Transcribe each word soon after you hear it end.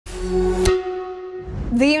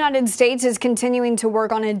The United States is continuing to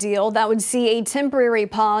work on a deal that would see a temporary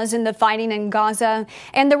pause in the fighting in Gaza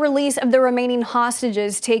and the release of the remaining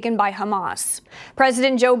hostages taken by Hamas.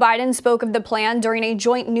 President Joe Biden spoke of the plan during a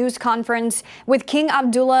joint news conference with King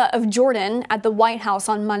Abdullah of Jordan at the White House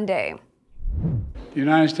on Monday. The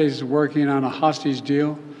United States is working on a hostage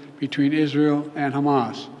deal between Israel and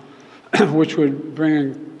Hamas, which would bring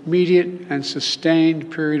an immediate and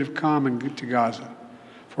sustained period of calm to Gaza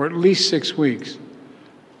for at least 6 weeks,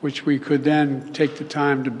 which we could then take the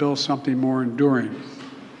time to build something more enduring.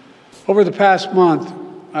 Over the past month,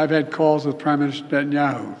 I've had calls with Prime Minister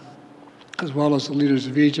Netanyahu, as well as the leaders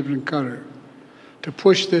of Egypt and Qatar, to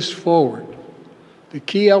push this forward. The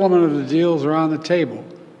key element of the deals are on the table.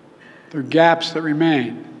 There are gaps that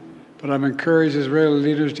remain, but I've encouraged Israeli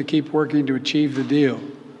leaders to keep working to achieve the deal.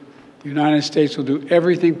 The United States will do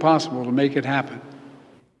everything possible to make it happen.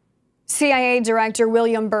 CIA Director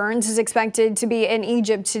William Burns is expected to be in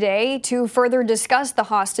Egypt today to further discuss the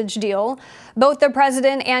hostage deal. Both the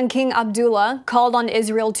president and King Abdullah called on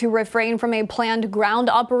Israel to refrain from a planned ground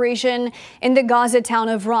operation in the Gaza town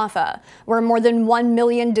of Rafah, where more than 1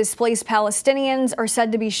 million displaced Palestinians are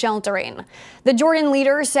said to be sheltering. The Jordan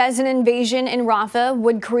leader says an invasion in Rafah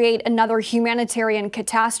would create another humanitarian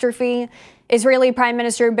catastrophe. Israeli Prime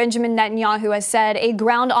Minister Benjamin Netanyahu has said a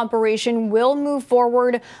ground operation will move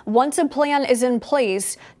forward once a plan is in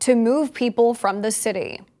place to move people from the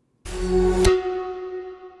city.